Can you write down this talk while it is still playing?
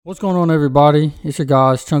What's going on, everybody? It's your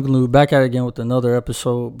guys, Chung Lew, back at it again with another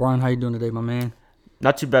episode. Brian, how you doing today, my man?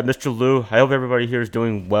 Not too bad, Mr. Lew. I hope everybody here is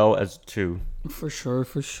doing well as too. For sure.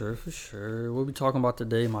 What we talking about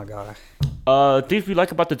today, my guy? Things we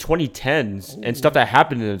like about the 2010s and stuff that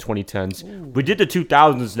happened in the 2010s. We did the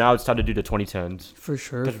 2000s. Now it's time to do the 2010s. For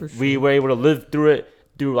sure. We were able to live through it,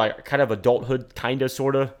 through like kind of adulthood, kind of,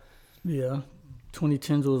 sort of. Yeah.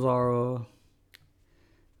 2010s was our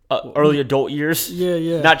early adult years.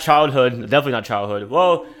 Yeah. Not childhood. Definitely not childhood.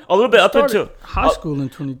 Well, a little bit up until high school in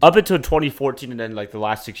 2010. Up until 2014, and then like the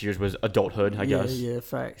last 6 years was adulthood, I guess. Yeah,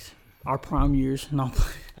 facts. Our prime years. No.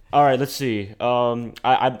 All right, let's see. I'm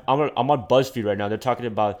on BuzzFeed right now. They're talking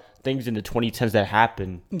about things in the 2010s that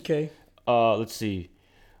happened. Okay. Let's see.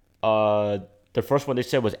 The first one they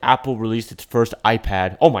said was Apple released its first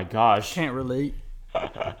iPad. Oh my gosh. Can't relate.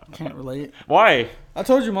 Why? I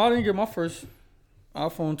told you, I didn't get my first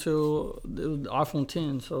iPhone till it was iPhone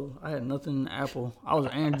 10, so I had nothing Apple. I was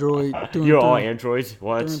Android through and You're through. all Androids.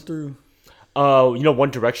 What? Through and through. You know One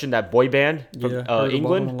Direction, that boy band from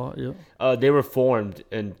England. A lot, yeah. They were formed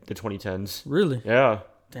in the 2010s. Really? Yeah.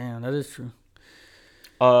 Damn, that is true.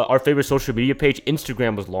 Our favorite social media page,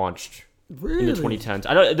 Instagram, was launched Really? in the 2010s.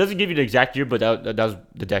 I know it doesn't give you the exact year, but that was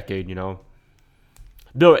the decade. You know.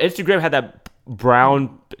 No, Instagram had that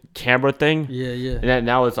brown camera thing. Yeah. And then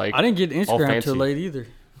now it's like I didn't get all Instagram fancy. till late either.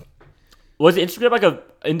 Was Instagram like a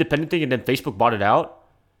independent thing and then Facebook bought it out?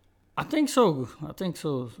 I think so,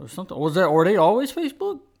 or something. Were they always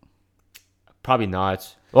Facebook? Probably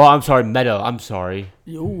not. Well, I'm sorry, Meta. I'm sorry.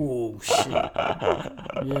 Oh shit.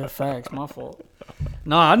 Yeah, facts. My fault.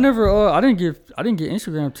 No, I never. I didn't get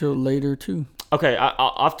Instagram till later too. Okay,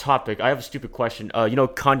 off topic. I have a stupid question. You know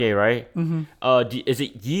Kanye, right? Mm-hmm. Is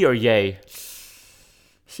it Ye or Yay?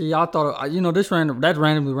 See, I thought that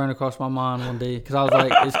randomly ran across my mind one day because I was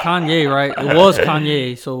like, "It's Kanye, right?" It was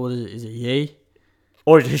Kanye, so is it Ye?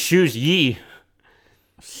 Or his shoes Ye?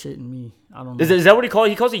 Shitting me. I don't know. Is that what he calls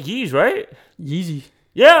it? He calls it Yeez, right? Yeezy.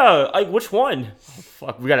 Yeah. Which one? Oh,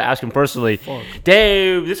 fuck, we gotta ask him personally. Fuck.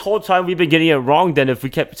 Dave, this whole time we've been getting it wrong. Then if we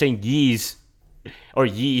kept saying Yeez or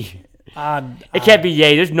Ye, it can't be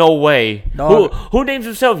Ye. There's no way. Who names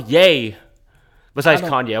himself Ye? Besides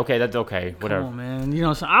Kanye, okay, that's okay. Whatever. Come on, man. You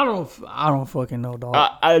know, so I don't fucking know, dog.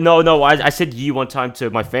 No. I said Ye one time to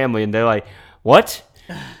my family, and they're like, "What?"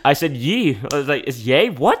 I said Ye. I was like, "Is Ye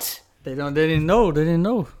what?" They didn't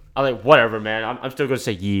know. I'm like, "Whatever, man. I'm still gonna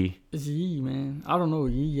say Ye." It's Ye, man. I don't know.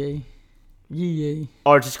 Ye.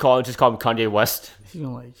 Or just call him Kanye West. He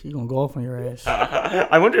gonna go off on your ass.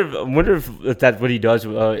 I wonder if that's what he does.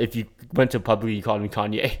 If you went to public, you called him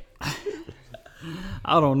Kanye.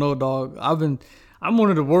 I don't know, dog. I'm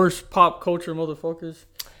one of the worst pop culture motherfuckers.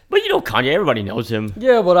 But you know Kanye, everybody knows him.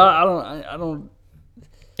 Yeah, but I don't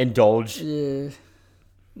Indulge. Yeah,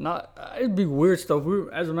 not. It'd be weird stuff.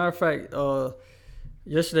 As a matter of fact,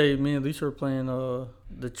 yesterday me and Lisa were playing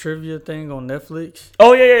the trivia thing on Netflix.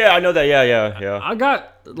 Oh yeah. I know that. Yeah.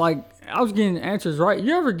 I was getting answers right.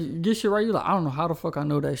 You ever get shit right? You're like, I don't know how the fuck I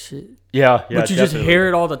know that shit. Yeah. But you definitely. just hear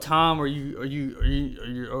it all the time, or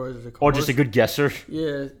is it Or just a good guesser.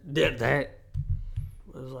 Yeah, that.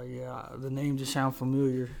 It was like, yeah, the name just sound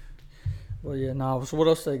familiar. Well, yeah, nah. So what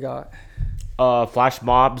else they got? Flash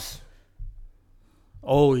mobs.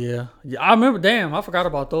 Oh yeah, I remember. Damn, I forgot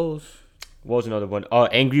about those. What was another one?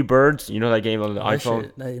 Angry Birds. You know that game on the iPhone?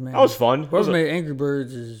 Shit, hey, man. That was fun. Whoever made Angry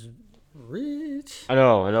Birds is rich. I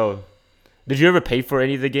know. Did you ever pay for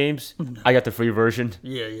any of the games? No. I got the free version.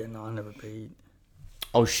 Yeah. No, I never paid.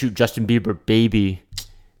 Oh shoot, Justin Bieber, Baby.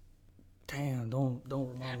 Damn, don't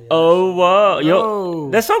remind me. Oh wow, No.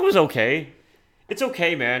 that song was okay. It's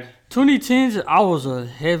okay, man. 2010s, I was a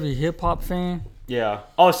heavy hip hop fan. Yeah.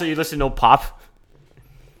 Oh, so you listen to pop?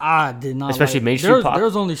 I did not, especially mainstream pop. There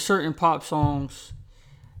was only certain pop songs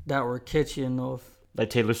that were catchy enough. Like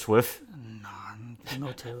Taylor Swift.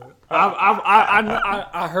 No Taylor.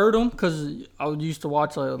 I heard them because I used to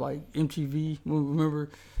watch like MTV. Remember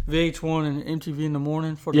VH1 and MTV in the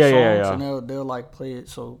morning for the songs, yeah. and they'll like play it.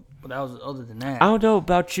 So, but that was other than that. I don't know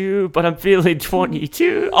about you, but I'm feeling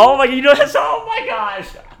 22. Oh my, you know that song? Oh my gosh.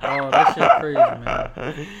 Oh, that shit crazy,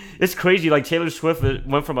 man. It's crazy. Like Taylor Swift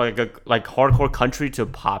went from like hardcore country to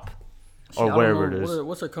pop, or whatever it is.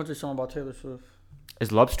 What's a country song about Taylor Swift?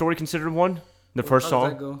 Is Love Story considered one? The first How song?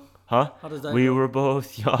 does that go? Huh? How does that we go? were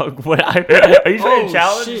both young. Are you trying to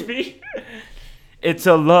challenge me? It's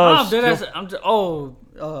a love story.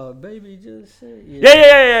 Baby, just say it.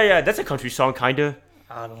 Yeah. That's a country song, kinda.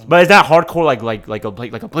 I don't know. But it's not hardcore like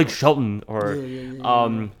a Blake Shelton or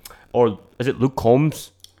Yeah. or is it Luke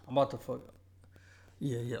Combs? I'm about to fuck.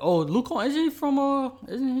 Yeah. Oh, Luke Combs, isn't he from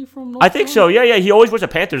North I think so. Carolina? Yeah. He always wears a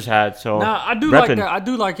Panthers hat. So Nah, I do reppin'. like that.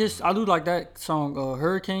 I do like that song,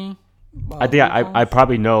 Hurricane. I think I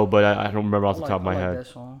probably know, but I don't remember off the top of my I like head. that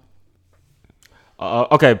song.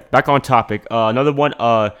 Okay, back on topic. Another one.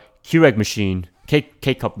 Keurig machine, K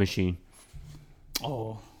cup machine.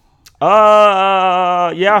 Oh.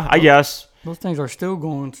 Yeah, I guess. Those things are still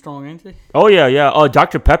going strong, ain't they? Oh yeah. Oh,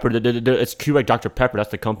 Dr Pepper. It's Keurig Dr Pepper. That's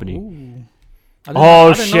the company. Ooh.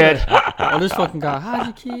 Oh shit! Oh, this fucking guy. Hide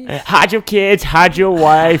your kids. Hide your kids. Hide your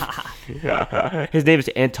wife. His name is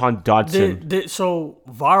Anton Dodson. So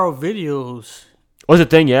viral videos. What's the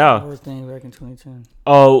thing? Yeah. First thing back in 2010.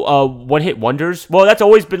 Oh, one hit wonders. Well, that's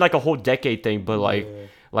always been like a whole decade thing. But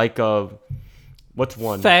what's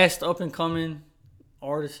one? Fast up and coming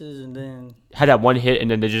artists, and then had that one hit, and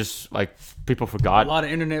then they just like people forgot. A lot of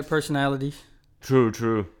internet personalities.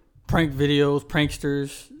 True. Prank videos,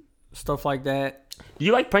 pranksters, stuff like that. Do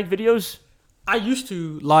you like prank videos? I used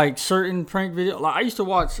to like certain prank videos. Like I used to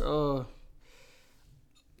watch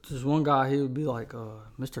this one guy. He would be like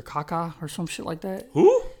Mr. Kaka or some shit like that.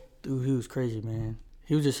 Who? Dude, he was crazy, man.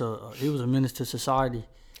 He was just he was a menace to society,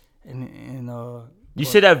 and you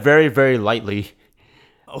say that very, very lightly.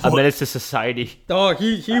 A menace to society. Dog,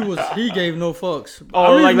 he gave no fucks.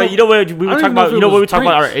 Oh, like you know what we were talking about? You know what we were talking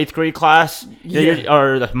about our 8th grade class,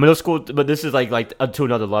 or the middle school, but this is like to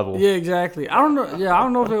another level. Yeah, exactly. I don't know. Yeah, I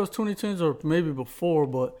don't know if it was 2010s or maybe before,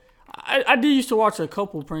 but I did used to watch a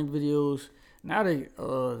couple prank videos. Now they're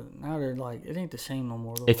like it ain't the same no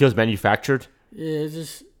more. Though. It feels manufactured. Yeah, it's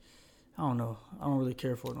just I don't know. I don't really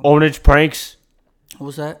care for it. Ownage pranks.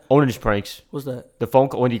 What's that? Ownage pranks. What's that? The phone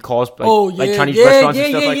call when he calls like Chinese yeah, restaurants yeah,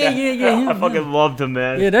 and stuff like that. Yeah. I fucking loved him,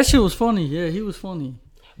 man. Yeah, that shit was funny. Yeah, he was funny.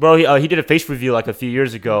 Bro, he did a face review like a few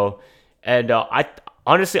years ago, and I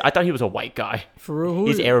honestly thought he was a white guy. For real,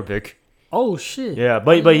 he's Arabic. Oh shit. Yeah,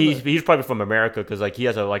 but he's probably from America because like he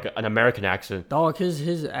has an American accent. Dog,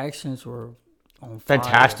 his accents were on fire,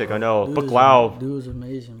 fantastic. bro. I know. Dude Look, wow. Dude was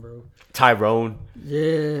amazing, bro. Tyrone.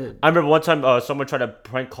 Yeah. I remember one time someone tried to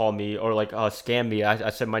prank call me or like scam me. I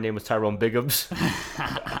said my name was Tyrone Biggums.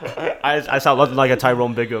 I sound nothing like a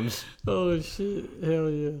Tyrone Biggums. Oh shit! Hell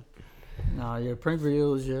yeah. Nah, yeah, prank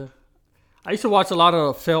videos, yeah. I used to watch a lot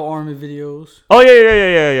of Fell Army videos. Oh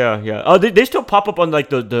yeah. Oh, they still pop up on like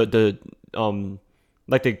the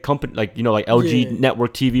like the company, like like LG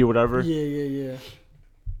network TV or whatever. Yeah.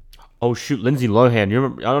 Oh shoot, Lindsay Lohan. You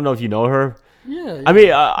remember? I don't know if you know her. Yeah. I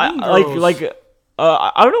mean, I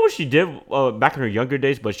don't know what she did back in her younger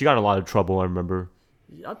days, but she got in a lot of trouble. I remember.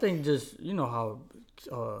 I think just how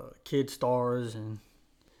kid stars and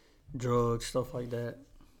drugs, stuff like that.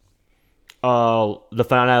 The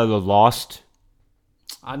finale of Lost.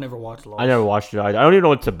 I never watched Lost. I never watched it. I don't even know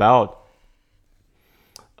what it's about.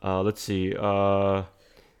 Let's see. Oh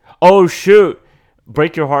shoot,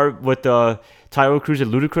 Break Your Heart with Tyler Cruz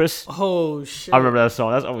and Ludacris. Oh shit! I remember that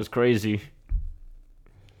song. That song was crazy.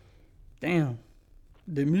 Damn.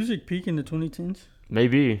 Did music peak in the 2010s?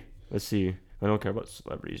 Maybe. Let's see. I don't care about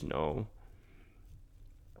celebrities. No.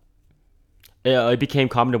 It became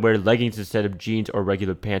common to wear leggings instead of jeans or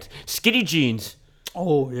regular pants. Skinny jeans.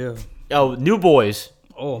 Oh yeah. Oh, New Boys.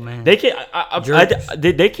 Oh man. They came.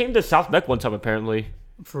 They came to South Beck one time apparently.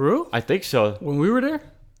 For real? I think so. When we were there?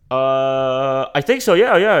 I think so.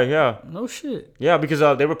 Yeah. No shit. Yeah, because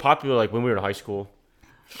they were popular like when we were in high school.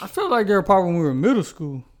 I felt like they were popular when we were in middle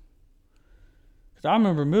school. Cause I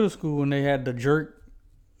remember middle school when they had the jerk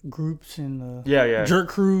groups and jerk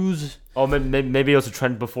crews. Oh, maybe it was a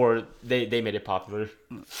trend before they made it popular.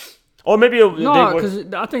 Or maybe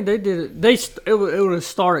because I think they did it. It would have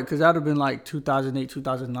started because that would have been like 2008,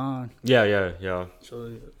 2009. Yeah.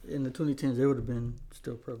 So in the 2010s, they would have been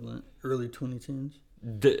still prevalent. Early 2010s.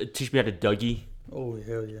 Teach me how to Dougie. Oh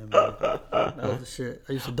hell yeah, man! That was the shit.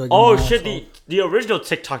 I used to Dougie. Oh shit! The original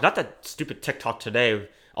TikTok, not that stupid TikTok today.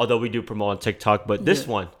 Although we do promote on TikTok, but this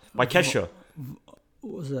one by Kesha.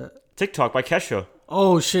 What was that? TikTok by Kesha.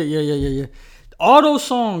 Oh shit! Yeah. All those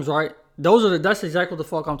songs, right? That's exactly what the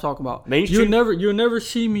fuck I'm talking about. Mainstream. You'll never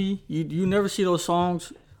see me. You never see those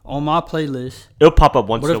songs on my playlist. It'll pop up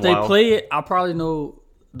once in a while. But if they play it, I probably know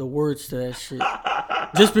the words to that shit.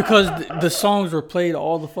 Just because the songs were played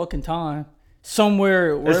all the fucking time.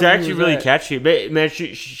 Somewhere. It's actually really catchy. Man,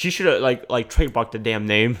 she should have like trademarked the damn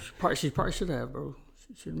name. She probably should have, bro.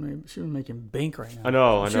 She was making bank right now. I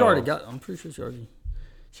know. She already got. I'm pretty sure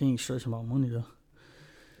she ain't stressing about money though.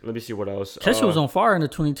 Let me see what else. Kesha was on fire in the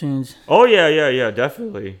 2010s. Oh yeah,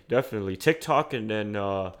 definitely. TikTok and then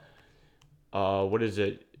what is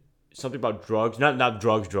it? Something about drugs. Not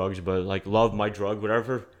drugs, but like Love My Drug,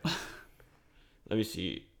 whatever. Let me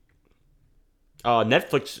see.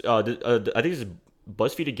 Netflix. I think it's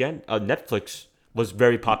BuzzFeed again. Netflix was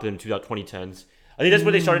very popular in 2010s. I think that's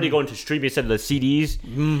when they started to go into streaming instead of the CDs.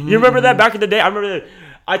 Mm-hmm. You remember that back in the day? I remember that.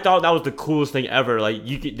 I thought that was the coolest thing ever. Like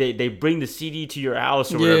they bring the CD to your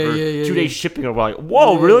house or whatever. 2 days shipping. Or like,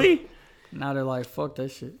 whoa, really? Now they're like, fuck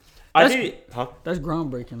that shit. That's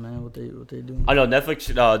groundbreaking, man. What they doing? I know Netflix.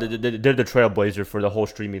 They're the trailblazer for the whole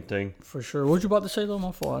streaming thing. For sure. What you about to say though?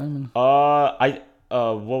 My fault.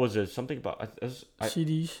 What was it? Something about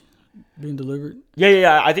CDs being delivered.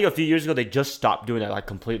 Yeah. I think a few years ago they just stopped doing that like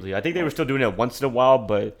completely. I think they were still doing it once in a while,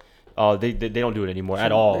 but they don't do it anymore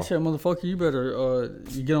at all. They said, motherfucker, you better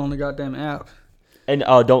you get on the goddamn app. And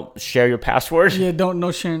don't share your password. Yeah,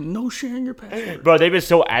 no sharing your password. Bro, they've been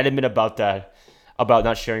so adamant about that, about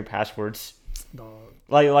not sharing passwords. Dog.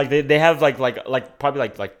 Like they have like probably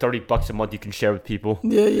like $30 a month you can share with people.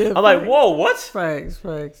 Yeah. I'm like, whoa, what? Facts.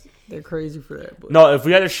 They're crazy for that. But. No, if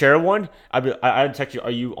we had to share one, I'd text you,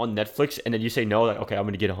 are you on Netflix? And then you say no, like, okay, I'm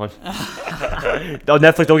going to get on. No,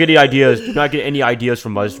 Netflix, don't get any ideas. Do not get any ideas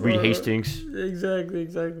from us, Reed Hastings. Exactly.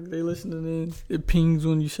 They listening in. It pings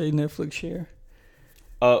when you say Netflix share.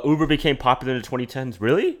 Uber became popular in the 2010s.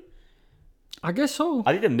 Really? I guess so.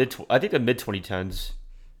 I think the mid 2010s.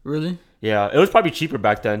 Really? Yeah, it was probably cheaper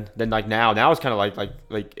back then than like now. Now it's kind of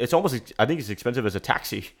like it's almost, I think it's expensive as a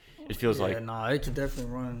taxi. It feels like. Yeah, nah, it could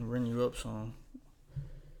definitely run you up some.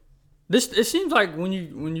 It seems like when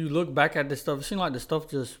you look back at this stuff, it seems like the stuff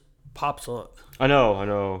just pops up. I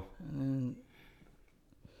know.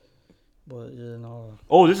 But yeah, no.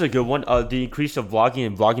 Oh, this is a good one. The increase of vlogging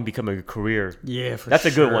and vlogging becoming a career. Yeah, for that's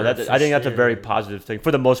sure. That's a good one. I think that's a very positive thing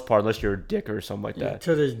for the most part, unless you're a dick or something like that.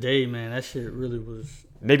 To this day, man, that shit really was.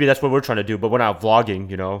 Maybe that's what we're trying to do, but we're not vlogging,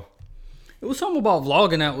 you know. It was something about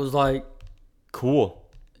vlogging that was like cool.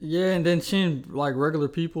 Yeah, and then seeing like regular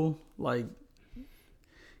people, like,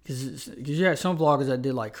 cause you had some vloggers that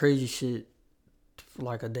did like crazy shit for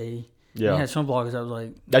like a day. Yeah, you had some vloggers that was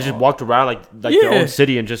like that just walked around like their own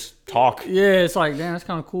city and just talk. Yeah, it's like, damn, that's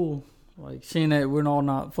kind of cool. Like seeing that we're all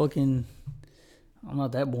not fucking. I'm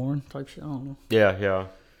not that boring type shit. I don't know. Yeah.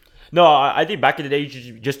 No, I think back in the day,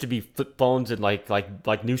 just to be flip phones and like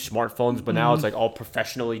new smartphones, but now it's like all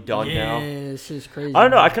professionally done now. Yeah, it's just crazy. I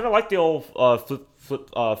don't know. I kind of like the old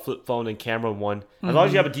flip phone and camera one. As long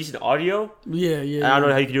as you have a decent audio. Yeah. I don't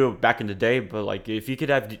know how you could do it back in the day, but like if you could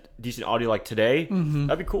have decent audio like today,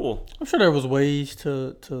 that'd be cool. I'm sure there was ways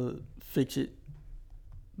to fix it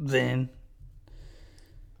then.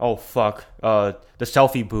 Oh fuck! The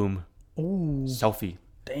selfie boom. Ooh. Selfie.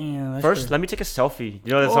 Damn. First, let me take a selfie.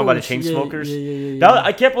 You know that song by the Chainsmokers? Yeah.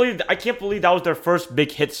 I can't believe that was their first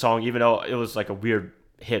big hit song, even though it was like a weird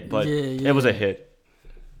hit, but it was a hit.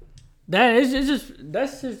 That's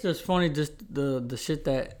just funny. Just the shit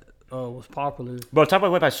that was popular. Bro, time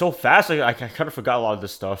went by so fast. Like, I kind of forgot a lot of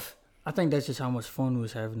this stuff. I think that's just how much fun we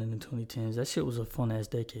was having in the 2010s. That shit was a fun ass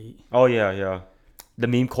decade. Oh yeah. The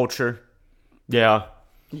meme culture. Yeah.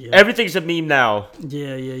 Everything's a meme now.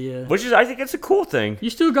 Yeah. Which is, I think it's a cool thing. You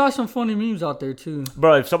still got some funny memes out there too.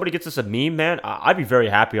 Bro, if somebody gets us a meme, man, I'd be very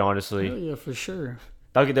happy, honestly. Yeah, for sure.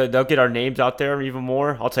 They'll get our names out there even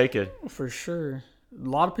more. I'll take it. For sure. A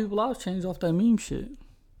lot of people out changed off that meme shit.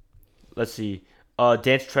 Let's see.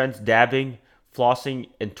 Dance trends, dabbing,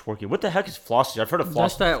 flossing, and twerking. What the heck is flossing? I've heard of flossing.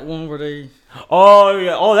 That's that one where they... Oh,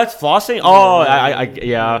 yeah. Oh, that's flossing? Oh,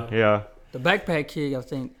 yeah. The backpack kid, I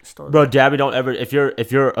think, started. Bro, dabbing, don't ever. If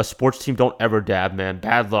you're a sports team, don't ever dab, man.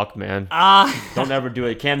 Bad luck, man. Don't ever do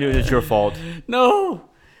it. Cam Newton, it's your fault. No.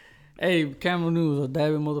 Hey, Cam Newton was a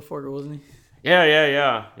dabbing motherfucker, wasn't he?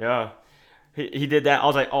 Yeah. He did that. I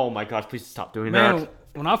was like, oh my gosh, please stop doing that.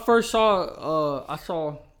 When I first saw,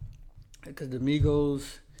 because the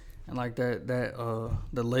Migos and like the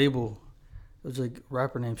label, it was a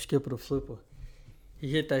rapper named Skipper the Flipper.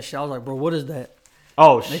 He hit that shit. I was like, bro, what is that?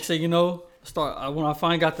 Oh, next thing you know, when I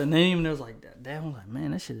finally got the name, and it was like, damn, I was like,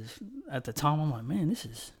 man, that shit is, at the time, I'm like, man, this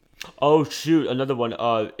is. Oh, shoot, another one,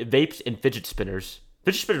 vapes and fidget spinners.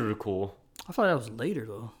 Fidget spinners are cool. I thought that was later,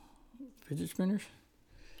 though. Fidget spinners?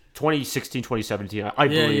 2016, 2017, I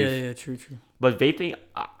believe. Yeah, true. But vaping,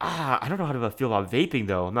 I don't know how to feel about vaping,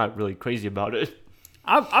 though. I'm not really crazy about it.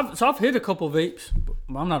 I've hit a couple vapes,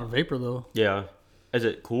 but I'm not a vapor, though. Yeah. Is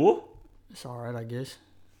it cool? It's all right, I guess.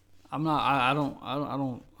 I'm not.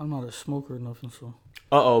 I'm not a smoker or nothing. So.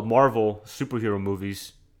 Marvel superhero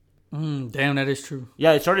movies. Damn, that is true.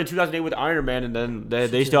 Yeah, it started in 2008 with Iron Man, and then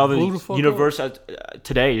they still have a universe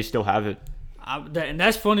today. They still have it. And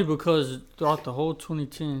that's funny because throughout the whole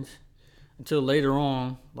 2010s until later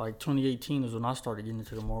on, like 2018 is when I started getting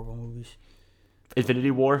into the Marvel movies.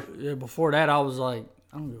 Infinity War. Yeah, before that I was like,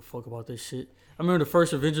 I don't give a fuck about this shit. I remember the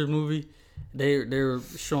first Avengers movie. they're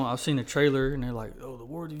showing. I've seen the trailer and they're like, "Oh, the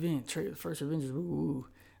world event, first Avengers." Ooh.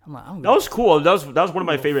 I'm like, that was cool. That was one of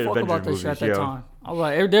my favorite Avengers movies. At that time. I was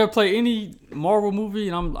like, they'll play any Marvel movie,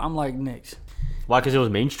 and I'm like, next. Why? Because it was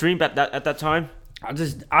mainstream at that time.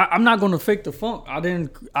 I'm not gonna fake the funk.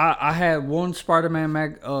 I had one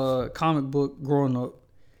Spider-Man comic book growing up,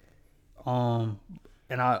 and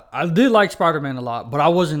I did like Spider-Man a lot, but I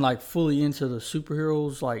wasn't like fully into the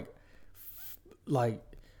superheroes like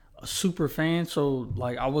a super fan. So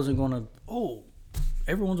like I wasn't gonna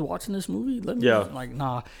everyone's watching this movie. Like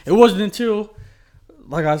nah. It wasn't until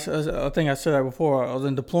like I think I said that before. I was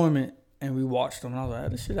in deployment and we watched them, and I was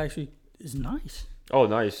like, this shit actually is nice. Oh,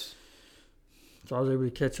 nice. So I was able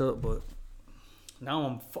to catch up, but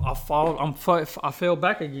now I fell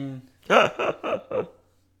back again. The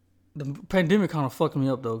pandemic kind of fucked me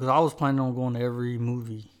up though, because I was planning on going to every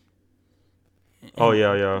movie.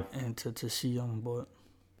 And to see them, but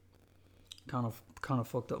kind of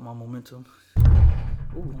fucked up my momentum.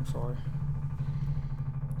 Ooh, I'm sorry.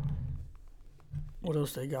 What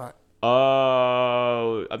else they got?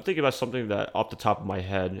 I'm thinking about something that off the top of my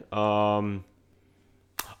head.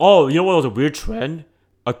 Oh, you know what was a weird trend?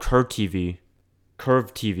 A curved TV.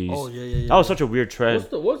 Curved TVs. Oh, yeah. That was such a weird trend.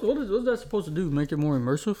 What's that supposed to do? Make it more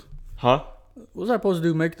immersive? Huh? What's that supposed to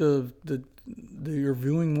do? Make the your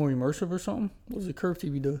viewing more immersive or something? What does the curved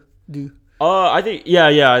TV do? I think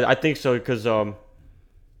I think so because you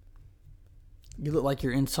look like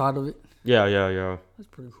you're inside of it. Yeah. That's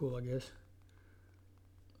pretty cool, I guess.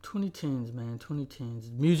 2010s, man.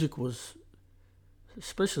 2010s. Music was,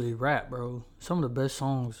 especially rap, bro. Some of the best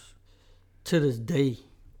songs to this day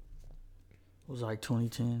was like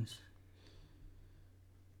 2010s.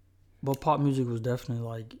 But pop music was definitely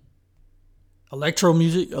like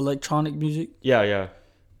electronic music. Yeah.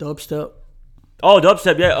 Dubstep. Oh,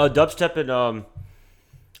 dubstep, yeah. Dubstep and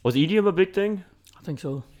was EDM a big thing? I think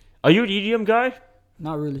so. Are you an EDM guy?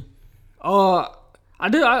 Not really. I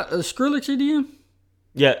did Skrillex EDM.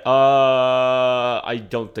 Yeah. I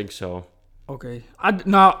don't think so. Okay.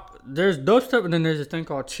 Now there's dubstep and then there's a thing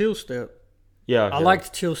called chill step. Yeah. I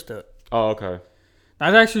liked chill step. Oh, okay.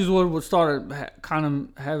 That actually is what started kind of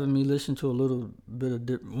having me listen to a little bit of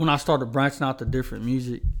when I started branching out to different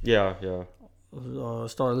music. Yeah.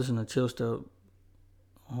 Started listening to chill step.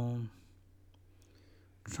 I'm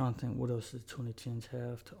trying to think what else does 2010s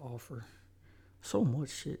have to offer. So much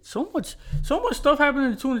shit. So much stuff happened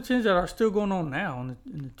in the 2010s that are still going on now in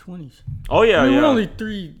the 20s. Oh yeah, We're only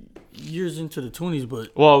 3 years into the 20s, but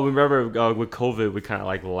remember with COVID, we kind of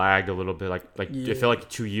like lagged a little bit. Like it felt like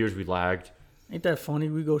 2 years we lagged. Ain't that funny?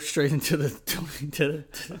 We go straight into the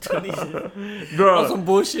 20s. Bro, some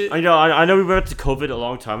bullshit. I know we went to COVID a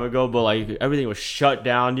long time ago, but like everything was shut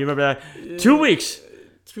down. Do you remember that? Yeah. 2 weeks.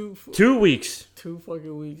 2 weeks. 2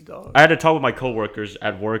 fucking weeks, dog. I had to talk with my coworkers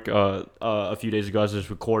at work a few days ago as I was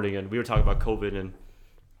recording, and we were talking about COVID and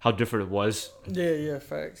how different it was. Yeah,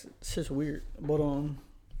 facts. It's just weird, but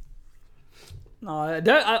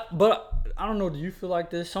but I don't know. Do you feel like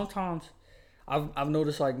this? Sometimes I've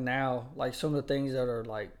noticed like now, like some of the things that are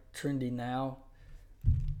like trendy now,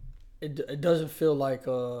 it doesn't feel like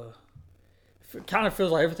it kind of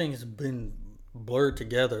feels like everything's been blurred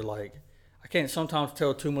together. Like I can't sometimes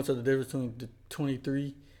tell too much of the difference between the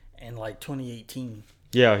 23 and like 2018.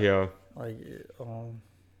 Yeah. Like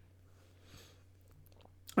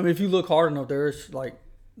I mean, if you look hard enough, there's like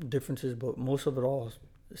differences, but most of it all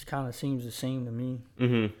it kind of seems the same to me.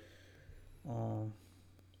 Mm-hmm.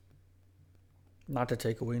 Not to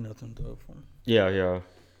take away nothing though from Yeah. the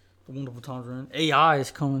wonderful times we're in. AI is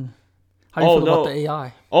coming. How do you feel about the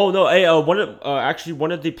AI? Oh no! Hey, one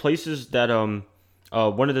of the places that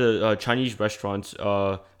one of the Chinese restaurants,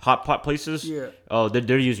 hot pot places. Yeah.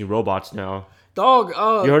 They're using robots now. Dog.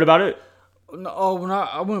 You heard about it? No. When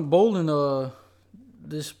I went bowling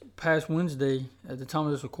this past Wednesday at the time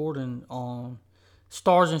of this recording,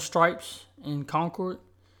 Stars and Stripes in Concord.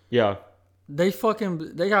 Yeah. They got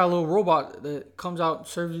a little robot that comes out and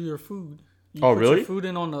serves you your food. You put really? Your food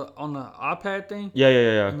in on the iPad thing.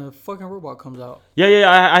 Yeah. And the fucking robot comes out. Yeah.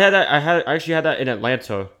 I had that. I actually had that in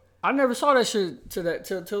Atlanta. I never saw that shit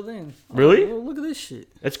till then. Really? Like, look at this shit.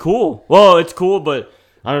 It's cool. Well, it's cool, but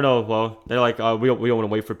I don't know. Well, they're like, we don't want to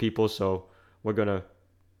wait for people, so we're gonna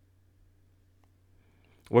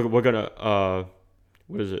what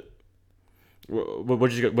is it? We're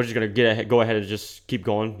just gonna go ahead and just keep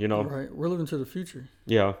going, you know? Right. We're living to the future.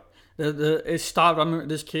 Yeah. It stopped. I remember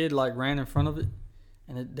this kid like ran in front of it,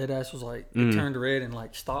 and that ass was like it turned red and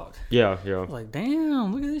like stopped. Yeah. I was like,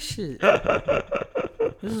 damn, look at this shit.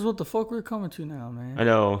 This is what the fuck we're coming to now, man. I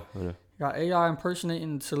know. Got AI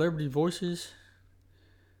impersonating celebrity voices.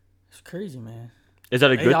 It's crazy, man. Is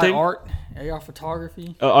that a good AI thing? art, AI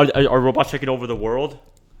photography. Are robots taking over the world?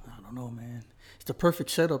 I don't know, man. It's the perfect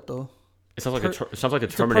setup, though. It sounds like it sounds like a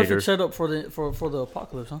It's the Terminator. perfect setup for the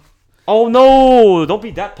apocalypse, huh? Oh no! Don't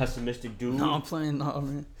be that pessimistic, dude. No, I'm playing. No,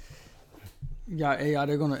 man. You got AI.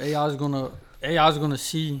 AI's gonna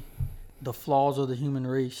see the flaws of the human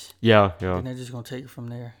race. Yeah. And they're just gonna take it from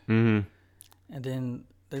there. Mm-hmm. And then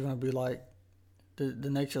they're gonna be like, the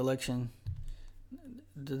next election,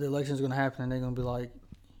 the election's gonna happen, and they're gonna be like,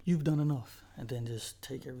 you've done enough, and then just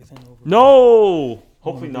take everything over. No,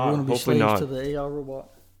 hopefully not. We're gonna be Hopefully slaves not. to the AI robot.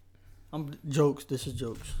 Jokes. This is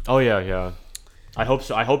jokes. Oh yeah. I hope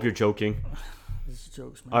so. I hope you're joking. This is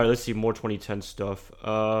jokes, man. All right, let's see more 2010 stuff.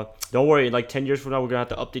 Don't worry. In like 10 years from now, we're gonna have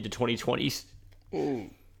to update the 2020s. Ooh.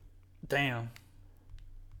 Damn.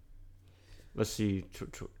 Let's see,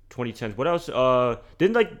 2010s. What else?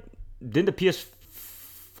 Didn't the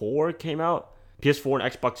PS4 came out? PS4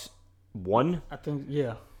 and Xbox One. I think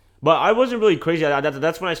yeah. But I wasn't really crazy.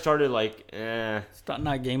 That's when I started like, Start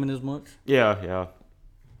not gaming as much. Yeah.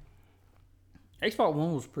 Xbox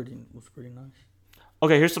One was pretty nice.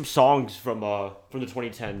 Okay, here's some songs from the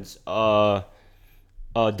 2010s.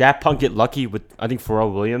 Daft Punk Get Lucky with I think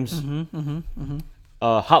Pharrell Williams.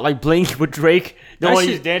 Hot Like Bling with Drake. No one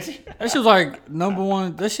is dancing. That shit was like number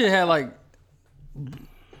one. That shit had like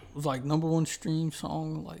was like number one stream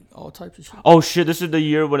song, like all types of shit. Oh shit! This is the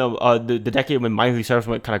year when the decade when Miley Cyrus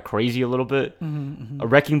went kind of crazy a little bit. A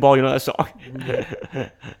wrecking ball, you know that song.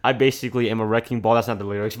 I basically am a wrecking ball. That's not the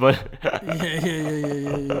lyrics, but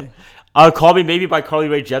Yeah. Call Me Maybe by Carly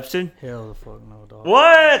Rae Jepsen. Hell the fuck no, dog.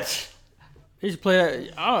 What? They used to play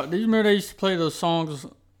that. Did you remember they used to play those songs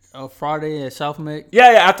Friday at South Mech?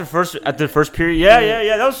 Yeah. At the first period.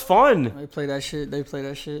 Yeah. That was fun. They play that shit.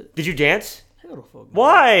 Did you dance? Hell the fuck no.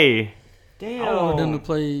 Why? Damn. I wanted them to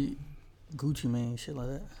play Gucci Mane, shit like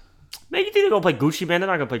that. Man, you think they're gonna play Gucci Man? They're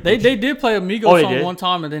not gonna play Gucci. They did play a Migos song did? one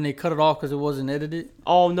time, and then they cut it off because it wasn't edited.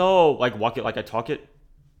 Oh no! Like Walk It Like I Talk It.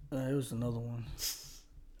 It was another one.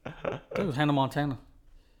 It was Hannah Montana.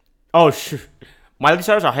 Oh shit! Miley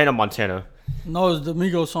Cyrus or Hannah Montana? No, it was the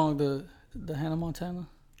Migos song, the Hannah Montana.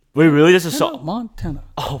 Wait, really? This is Hannah so. Montana.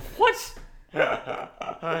 Oh, what?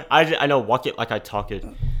 I know. Walk It Like I Talk It.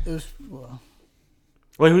 It was well,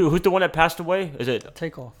 Wait, who's the one that passed away? Is it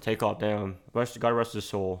Takeoff. Takeoff? Damn. God rest his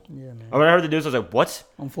soul. Yeah, man. When I heard the news, I was like, what?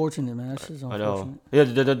 Unfortunate, man. That's just I unfortunate. know. Yeah,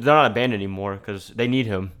 they're not a band anymore because they need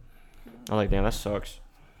him. I'm like, damn, that sucks.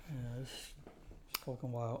 Yeah, it's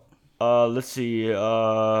fucking wild. Let's see.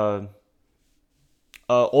 Old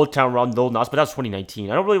Town Round, Lil Nas, but that was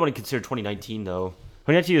 2019. I don't really want to consider 2019 though.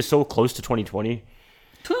 2019 is so close to 2020.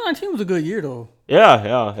 2019 was a good year though.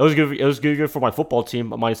 Yeah. It was good. It was good for my football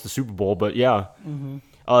team, minus the Super Bowl. But yeah.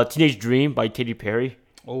 Teenage Dream by Katy Perry.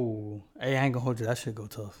 Oh, hey, I ain't gonna hold you. That shit go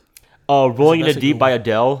tough. Rolling in That's the a Deep good by one.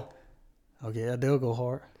 Adele. Okay, Adele go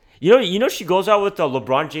hard. You know she goes out with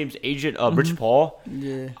LeBron James' agent, Rich Paul.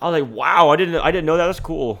 Yeah. I was like, wow, I didn't know that. That's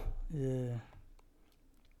cool. Yeah.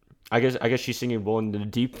 I guess she's singing "Rolling in the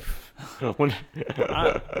Deep."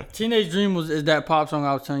 Teenage Dream is that pop song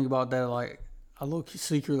I was telling you about that like I look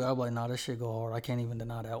secretly I'm like, nah, that shit go hard. I can't even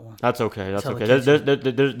deny that one. That's okay. That's Tell okay.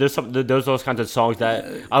 the There's those kinds of songs that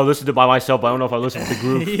I listen to by myself, but I don't know if I listen to the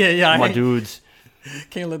group. yeah. My dudes.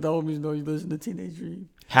 Can't let the homies know you listen to Teenage Dream.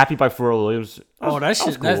 Happy by Pharrell Williams. That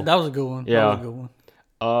shit. Cool. That was a good one. Yeah. That was a good one.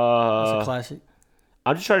 That's a classic.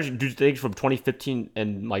 I'm just trying to do things from 2015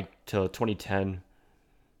 and like to 2010.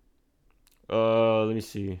 Let me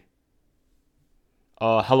see.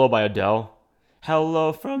 Hello by Adele.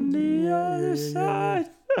 Hello from the other side.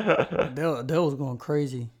 Adele was going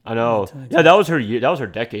crazy. I know. Yeah, that was her year. That was her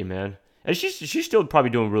decade, man. And she's still probably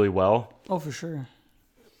doing really well. Oh, for sure.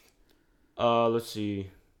 Let's see.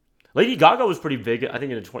 Lady Gaga was pretty big. I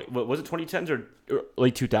think in the was it 2010s or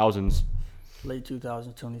late 2000s? Late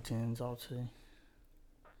 2000s, 2010s, I would say.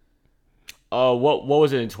 What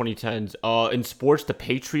was it in 2010s? In sports, the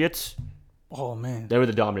Patriots. Oh man, They were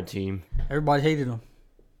the dominant team. everybody hated them.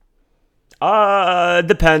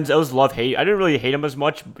 Depends. It was love hate. I didn't really hate them as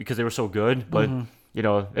much because they were so good, but you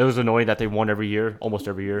know, it was annoying that they won every year, almost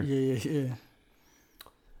every year. Yeah.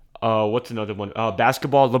 What's another one?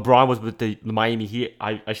 Basketball. LeBron was with the Miami Heat.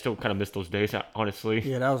 I still kind of miss those days, honestly.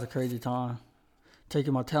 Yeah, that was a crazy time.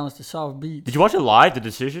 Taking my talents to South Beach. Did you watch it live? The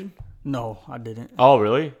decision? No, I didn't. Oh,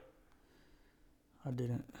 really? I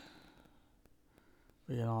didn't.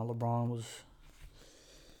 But, you know, LeBron was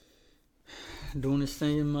doing his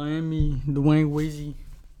thing in Miami. Dwayne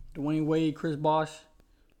Wade, Chris Bosh.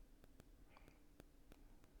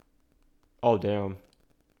 Oh, damn.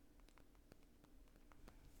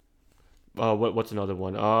 What's another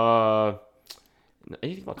one?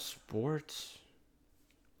 Anything about sports?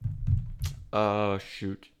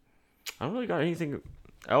 Shoot. I don't really got anything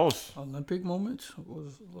else. Olympic moments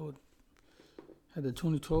had the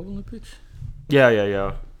 2012 Olympics.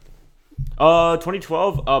 Yeah.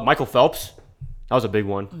 2012. Michael Phelps. That was a big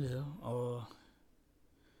one. Yeah.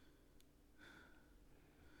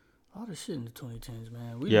 A lot of shit in the 2010s,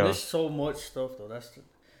 man. We missed so much stuff though. That's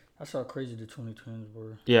how crazy the 2010s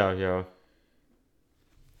were. Yeah.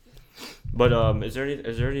 But is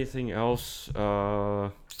there anything else?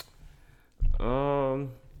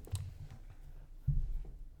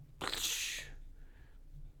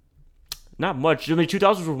 Not much. I mean,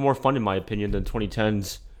 2000s were more fun in my opinion than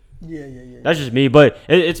 2010s. Yeah. That's just me, but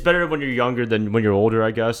it's better when you're younger than when you're older,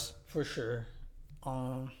 I guess. For sure.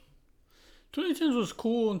 2010s was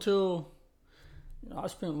cool until I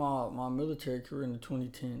spent my military career in the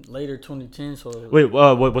later 2010s. So wait,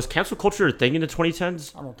 was cancel culture a thing in the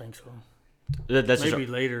 2010s? I don't think so. That's maybe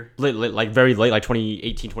later. Like very late, like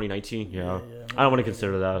 2018, 2019. Yeah. I don't want to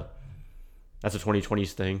consider that. That's a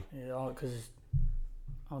 2020s thing. Yeah, because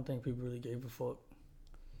I don't think people really gave a fuck.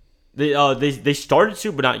 They started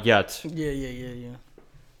to, but not yet. Yeah.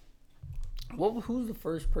 Who's the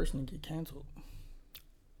first person to get canceled?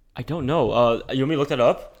 I don't know. You want me to look that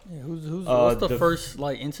up? Yeah, what's the first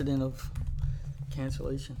incident of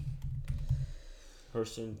cancellation?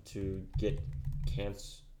 Person to get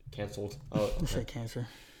canceled. You say cancer.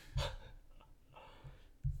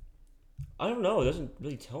 I don't know. It doesn't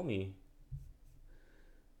really tell me.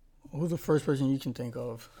 Who's the first person you can think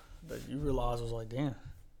of that you realize was like, damn?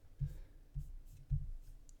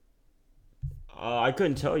 I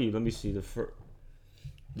couldn't tell you. Let me see the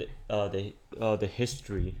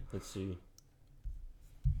history. Let's see.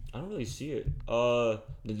 I don't really see it.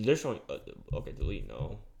 They're showing. Okay, delete.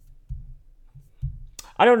 No.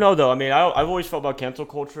 I don't know though. I mean, I've always felt about cancel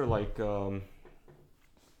culture like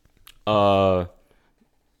what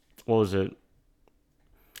was it?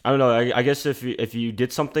 I don't know. I guess if you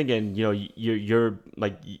did something and you're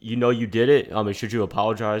like you did it, should you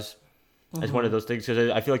apologize? Mm-hmm. It's one of those things because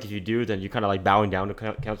I feel like if you do, then you're kind of like bowing down to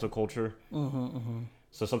cancel culture.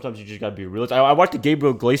 So sometimes you just gotta be real. I watched the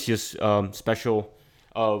Gabriel Iglesias special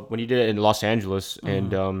when he did it in Los Angeles,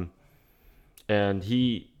 and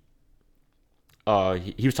he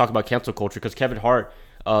was talking about cancel culture because Kevin Hart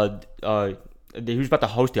he was about to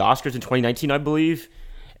host the Oscars in 2019, I believe,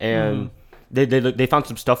 and. They found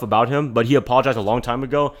some stuff about him, but he apologized a long time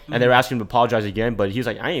ago, and they were asking him to apologize again, but he was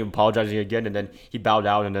like, I ain't apologizing again, and then he bowed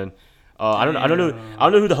out, and then I don't know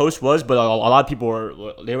who the host was, but a lot of people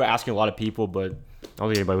were asking a lot of people, but I don't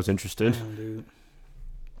think anybody was interested. Damn, dude.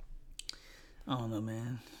 I don't know,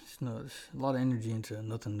 man. It's a lot of energy into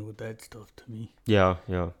nothing to do with that stuff to me. Yeah.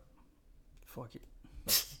 Fuck it.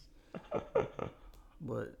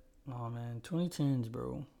 But no, man, 2010s,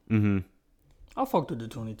 bro. I fucked with the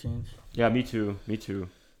 2010s. Yeah, me too.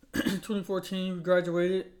 2014, we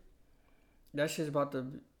graduated. That shit's about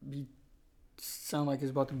to sound like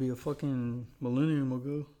it's about to be a fucking millennium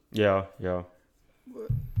ago. Yeah.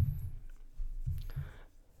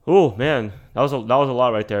 Oh man, that was a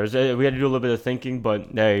lot right there. We had to do a little bit of thinking, but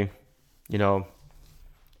hey, a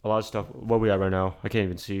lot of stuff. What are we at right now? I can't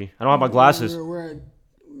even see. I don't have my glasses.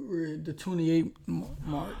 We're at the 28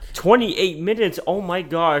 mark. 28 minutes. Oh my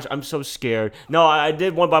gosh, I'm so scared. No, I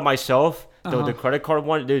did one by myself. The credit card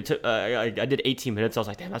one. Dude, I did 18 minutes. I was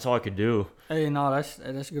like, damn, that's all I could do. Hey, no, that's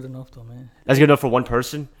good enough though, man. That's good enough for one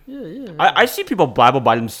person. Yeah. I see people blabber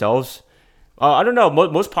by themselves. I don't know.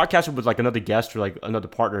 Most podcasts are with like another guest or like another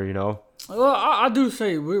partner. Well, I do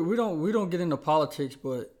say we don't get into politics,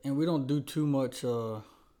 and we don't do too much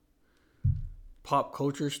pop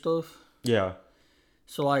culture stuff. Yeah.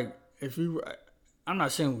 So I'm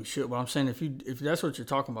not saying we should, but I'm saying if that's what you're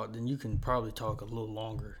talking about, then you can probably talk a little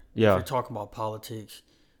longer. Yeah. If you're talking about politics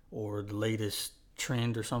or the latest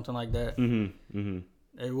trend or something like that,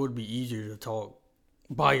 it would be easier to talk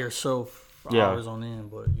by yourself for hours on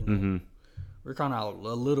end. But we're kind of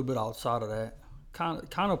a little bit outside of that, kind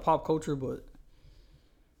of pop culture, but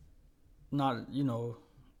not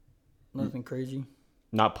nothing crazy.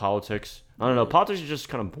 Not politics. I don't know. Politics is just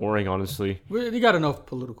kind of boring, honestly. We got enough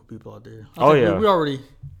political people out there. We already.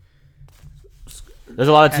 There's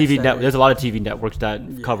a lot of TV. There's a lot of TV networks that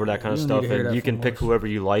cover that kind of stuff, and you can pick whoever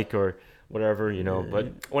you like or whatever,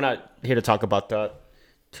 But we're not here to talk about that.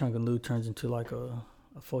 Chung Lew turns into like a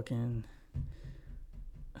fucking.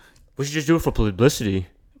 We should just do it for publicity.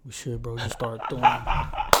 We should, bro. Just start throwing.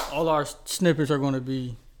 All our snippets are going to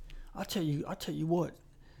be. I tell you what.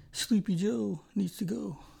 Sleepy Joe needs to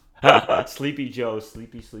go. Sleepy Joe.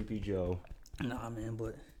 Nah, man,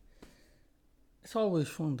 but It's always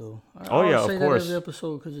fun though. Oh yeah, say of course. That every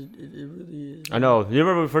episode because it really is. I know. You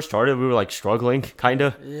remember when we first started? We were like struggling,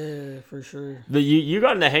 kinda. Yeah, for sure. But you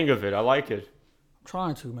got in the hang of it. I like it. I'm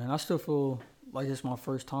trying to, man. I still feel like it's my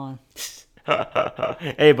first time.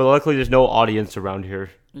 Hey, but luckily there's no audience around here.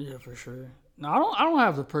 Yeah, for sure. No, I don't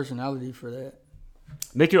have the personality for that.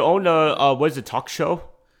 Make your own. What is it? Talk show?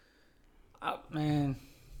 Man,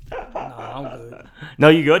 nah, I'm good. No,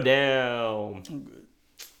 you go down. I'm good.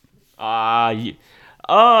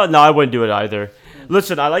 No, I wouldn't do it either.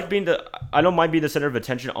 Listen, I don't mind being the center of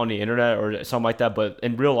attention on the internet or something like that, but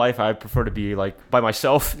in real life, I prefer to be like by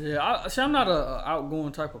myself. Yeah, I'm not a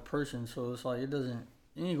outgoing type of person, so it's like it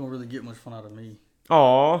ain't gonna really get much fun out of me.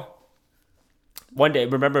 Aw. One day,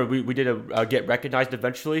 remember we did a get recognized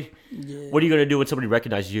eventually. Yeah. What are you gonna do when somebody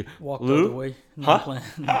recognizes you? Walk Lou? the other way. No, Huh? I'm playing.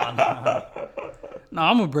 Nah,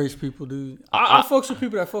 I'm gonna embrace people, dude. I fucks with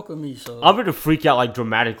people that fuck with me, so I'm gonna freak out like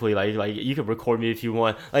dramatically, like you can record me if you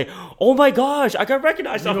want. Like, oh my gosh, I got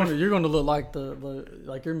recognized. You're gonna look like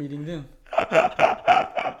like you're meeting them.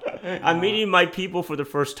 I'm meeting my people for the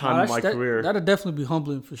first time in my career. That'd definitely be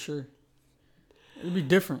humbling for sure. It'd be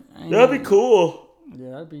different. That'd be cool.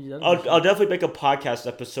 Yeah, that'd be I'll definitely make a podcast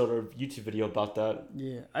episode or YouTube video about that.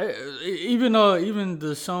 Yeah,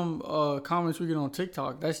 even some comments we get on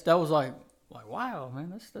TikTok. That was like wow,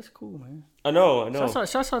 man, that's cool, man. I know.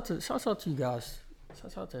 Shouts out to you guys.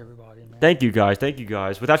 Shouts out to everybody, man. Thank you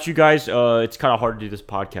guys. Without you guys, it's kind of hard to do this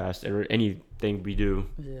podcast or anything we do.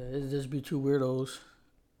 Yeah, it'd just be two weirdos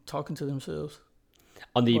talking to themselves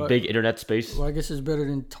On the big internet space. Well, I guess it's better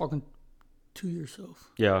than talking to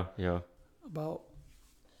yourself. Yeah. About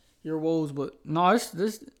your woes, but no, it's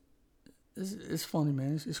funny,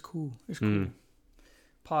 man. It's cool. It's cool.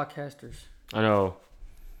 Podcasters. I know.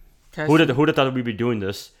 Who'd have thought we'd be doing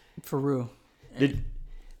this? For real. Did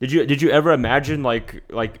you ever imagine like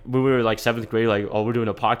when we were like 7th grade, like, oh, we're doing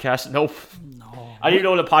a podcast? Nope. No. I didn't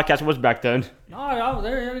know what a podcast was back then. No,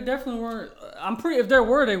 they definitely weren't. I'm pretty. If there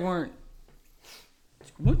were, they weren't.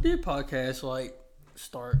 When did podcasts like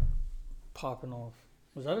start popping off?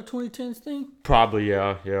 Was that a 2010s thing? Probably,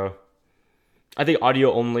 yeah. I think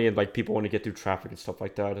audio only, and like people want to get through traffic and stuff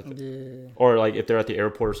like that. Yeah. Or like if they're at the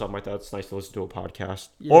airport or something like that, it's nice to listen to a podcast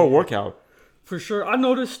or a workout. For sure. I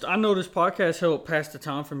noticed podcasts help pass the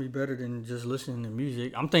time for me better than just listening to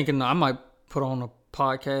music. I'm thinking I might put on a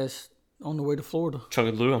podcast on the way to Florida. Chung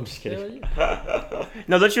Lew, I'm just kidding. Yeah.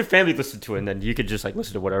 No, let your family listen to it, and then you could just like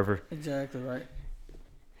listen to whatever. Exactly right.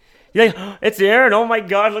 You're like, it's Aaron. Oh my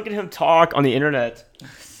God, look at him talk on the internet.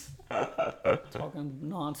 Talking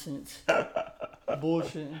nonsense.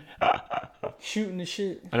 Bullshit. Shooting the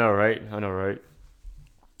shit. I know, right?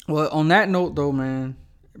 Well, on that note, though, man,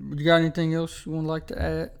 you got anything else you would like to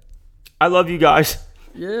add? I love you guys.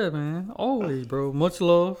 Yeah, man. Always, bro. Much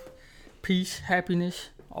love, peace,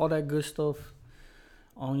 happiness, all that good stuff.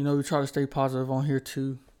 We try to stay positive on here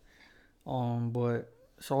too. But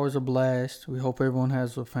it's always a blast. We hope everyone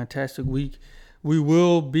has a fantastic week. It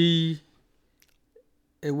will be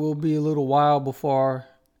a little while before our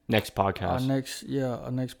next podcast.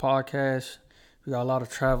 Our next podcast. We got a lot of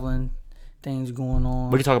traveling things going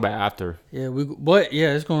on. We can talk about it after. Yeah,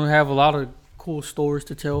 it's going to have a lot of cool stories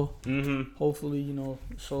to tell. Mm-hmm. Hopefully,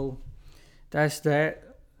 so that's that.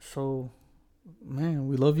 So, man,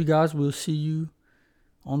 we love you guys. We'll see you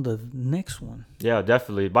on the next one. Yeah,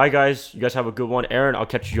 definitely. Bye, guys. You guys have a good one. Aaron, I'll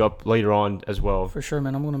catch you up later on as well. For sure,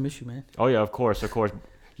 man. I'm going to miss you, man. Oh, yeah, of course. You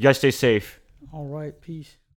guys stay safe. All right. Peace.